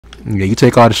Yeah, you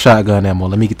take all the shotgun ammo.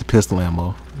 Let me get the pistol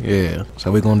ammo. Yeah,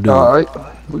 so we're gonna do Alright,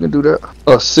 we can do that.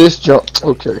 Assist jump.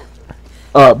 Okay.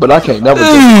 But I can't never jump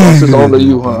across. It's only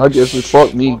you, huh? I guess it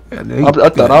fucked me. I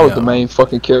thought I was the main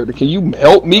fucking character. Can you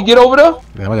help me get over there?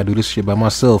 Man, I gotta do this shit by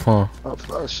myself, huh?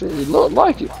 Oh, shit, it look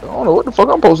like it. I don't know what the fuck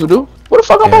I'm supposed to do. Where the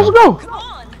fuck I'm supposed to go?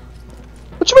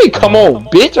 What you mean, come on,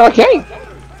 bitch? I can't.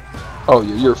 Oh,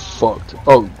 yeah, you're fucked.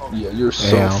 Oh, yeah, you're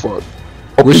so fucked.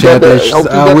 Wish I had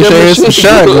some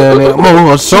shotgun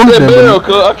or something.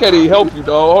 I can't even help you,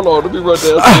 dog. Hold on, let me run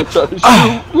down and try to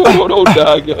shoot. Don't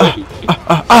die, guy.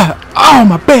 Oh,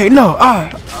 my back, no.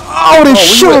 Oh, this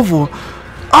shovel.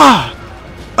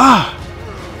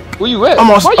 Where you at?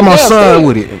 I'm outside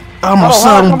with it. I'm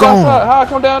outside, I'm gone. How I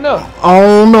come down there? I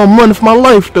don't know, I'm running for my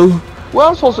life, though. Where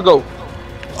I'm supposed to go?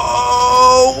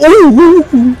 Oh.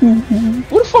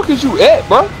 Where the fuck is you at,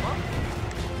 bro?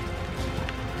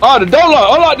 Oh, the door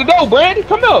lock. Unlock the door, Brandy.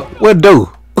 Come here. What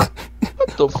door? What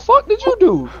the fuck did you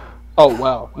do? Oh,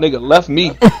 wow. Nigga left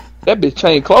me. That bitch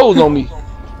changed clothes on me.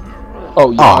 Oh,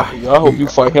 yeah. I hope you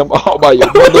fight him all by your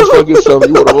motherfucking self.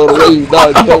 You wanna run away, you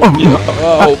not help me. I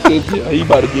hope he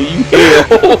about to give you hell.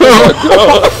 Oh, my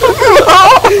God.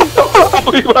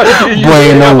 He about to give you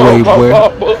hell. No way, boy.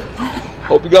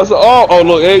 Hope you got some. Oh,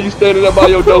 look. Hey, you standing up by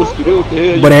your doski. What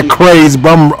the hell? But that crazy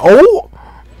bum. Oh,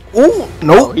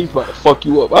 no. Oh, he's about to fuck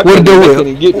you up. What to do it?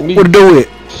 What to do it?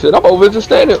 Shit, I'm over just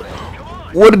standing.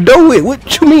 What to do it?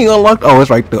 What you mean unlocked? Oh, it's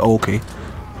right there. Oh, okay.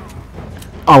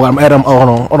 Oh, I'm at him.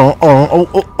 Oh, hold on. Oh.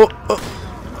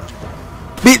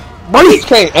 Bitch, boy. You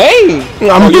can't aim.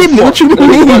 I'm getting it. What you mean?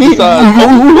 Shoot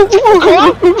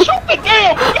the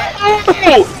damn.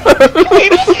 Nope.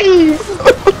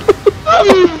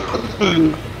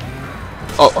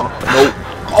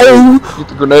 Oh. Get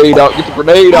the grenade out.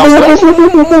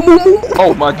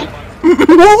 Oh my God.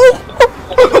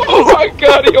 Oh my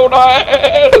God, he on our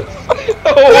ass.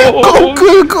 Oh.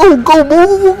 Go,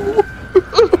 move.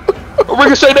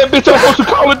 Ricochet that bitch up on some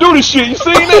Call of Duty shit. You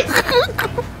seen that?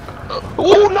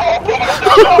 Oh no.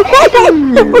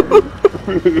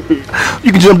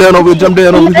 You can jump down over here.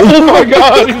 Oh my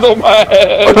God, he's on my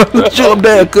ass. Jump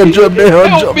down.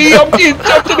 Help me, I'm getting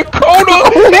jumped in the corner.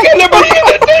 Nigga, let me get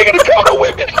that thing in the corner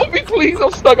with me. Help me, please.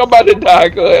 I'm stuck. I'm about to die.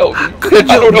 Help me. I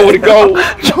don't know where to go.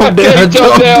 Jump down.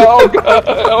 Oh God.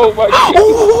 Oh my God.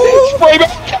 Spray me.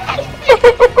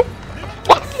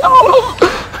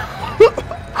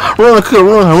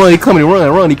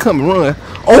 Run. He coming. Run.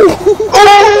 Oh.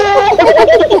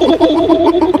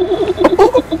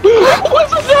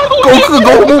 What's the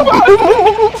devil? Go.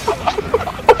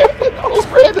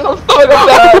 Brandon, I'm stuck. I'm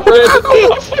dying, Brandon. I'm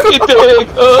fucking dead,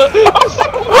 oh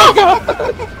my God.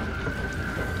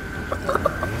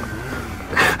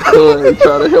 He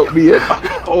trying to help me.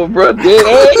 Oh, bro, dead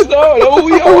ass. No,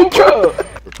 we on, bro.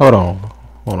 Hold on.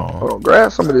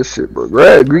 Grab some of this shit, bro.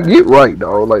 Get right,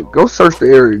 dog. Like, go search the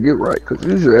area, get right. Cause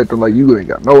you just acting like you ain't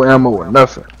got no ammo or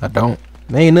nothing. I don't.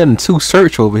 There ain't nothing to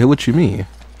search over here. What you mean?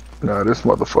 Nah, this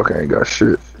motherfucker ain't got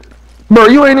shit. Bro,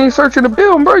 you ain't even searching the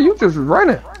building, bro. You just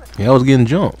running. Yeah, I was getting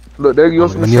jumped. Look, there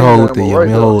goes some shit. Let me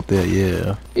hold there,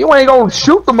 yeah. You ain't gonna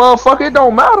shoot the motherfucker. It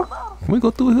don't matter. We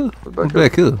go through here. What's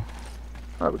back here?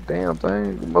 Not a damn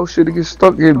thing. Most shit to get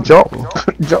stuck, get jumped.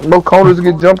 No corners to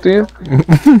get jumped in.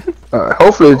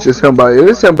 Hopefully it's just him by. If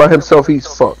it's him by himself, he's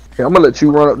fucked. Yeah, I'm gonna let you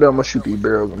run up there. I'm gonna shoot these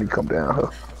barrels when he come down here.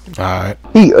 Alright.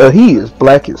 He is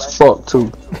black as fuck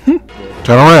too.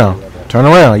 Turn around.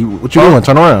 What you doing?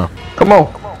 Turn around. Come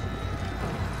on.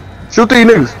 Shoot these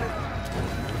niggas.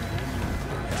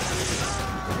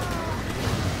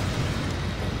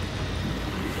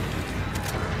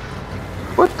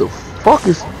 What the fuck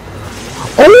is?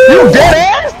 Oh, you dead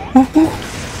ass?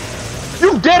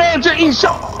 You dead ass? Just eat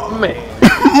shot, man.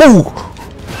 Move.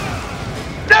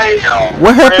 Damn.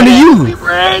 What happened to you?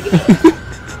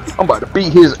 I'm about to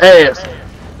beat his ass.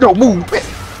 Don't move, man.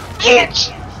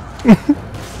 Bitch.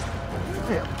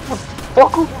 Damn,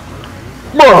 motherfucker.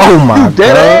 Bro, oh my you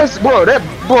dead God. Ass? Bro,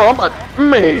 I'm about,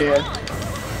 man.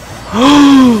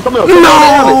 Come here,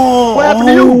 no. What happened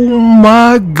to you? Oh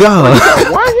my God.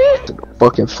 Why hit?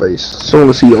 Fucking face. As soon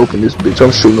as he opened this bitch,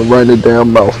 I'm shooting him right in the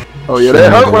damn mouth. Oh yeah,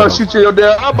 that hurt when I shoot you in your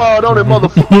damn eyeball, don't it,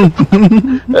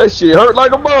 motherfucker? That shit hurt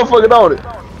like a motherfucker, don't it?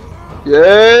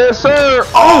 Yes, sir.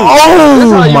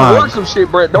 Oh, that's how you work some shit,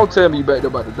 Brett. Don't tell me you back there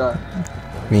about to die.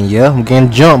 I mean, yeah, I'm getting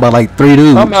jumped by like 3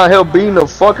 dudes. I'm out here beating the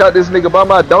fuck out this nigga by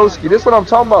my doski. This what I'm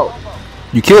talking about.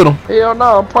 You killed him? Hell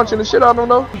no, I'm punching the shit out of him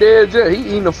though. Dead jet. He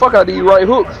eating the fuck out of these right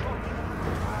hooks.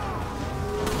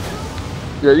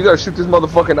 Yeah, you gotta shoot this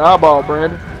motherfucking eyeball,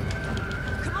 Brandon.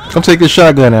 Come take this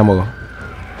shotgun ammo.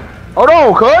 Hold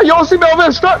on, cuz. You don't see me over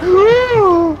there stuck?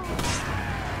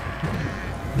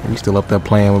 You still up there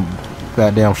playing with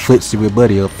goddamn footsie with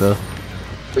Buddy up there.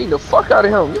 Beating the fuck out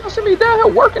of him. You don't see me down here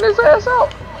working his ass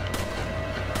out?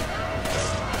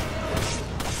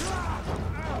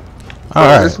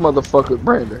 Alright. This motherfucker,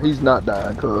 Brandon, he's not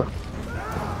dying, cuz.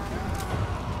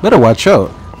 Better watch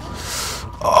out.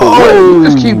 Oh!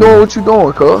 Just keep doing what you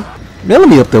doing, cuz. Man, let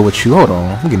me up there with you. Hold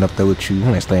on. I'm getting up there with you.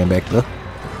 I ain't staying back there.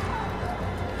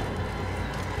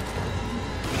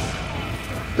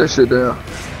 That shit down.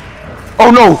 Oh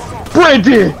no!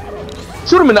 Brandon!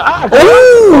 Shoot him in the eye! Ooh.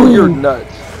 Oh, you're nuts.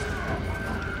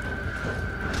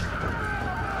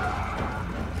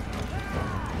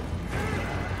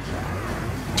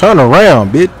 Turn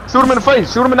around, bitch. Shoot him in the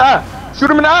face. Shoot him in the eye. Shoot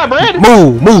him in the eye, Brandon.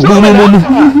 Move.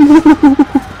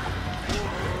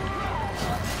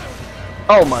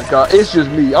 Oh my god, it's just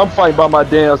me. I'm fighting by my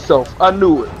damn self. I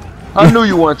knew it. I knew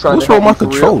you weren't trying What's to wrong help with me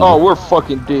my for real. controller? Oh, we're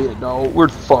fucking dead, dog. We're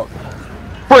fucked.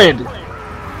 Brandon.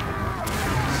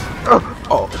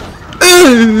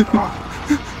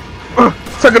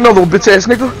 Take another one, bitch ass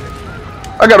nigga.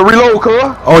 I gotta reload, cuz.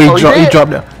 Oh, he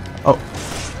dropped down. Oh.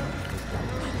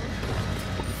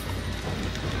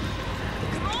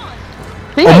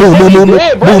 Move.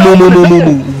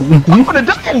 I'm gonna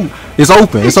die. It's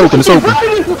open.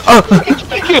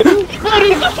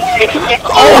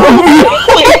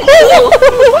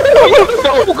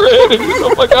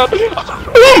 Oh my god. Go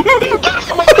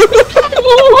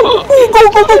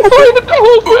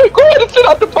ahead and sit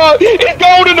out the pod. It's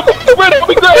gold in the box. Ready to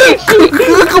be great.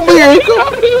 Come here.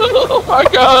 Oh my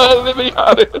god, let me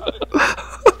out of here.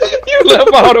 You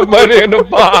left all the money in the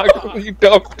box, you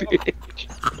dumb bitch.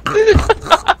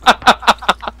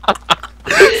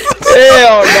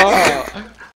 Hell no.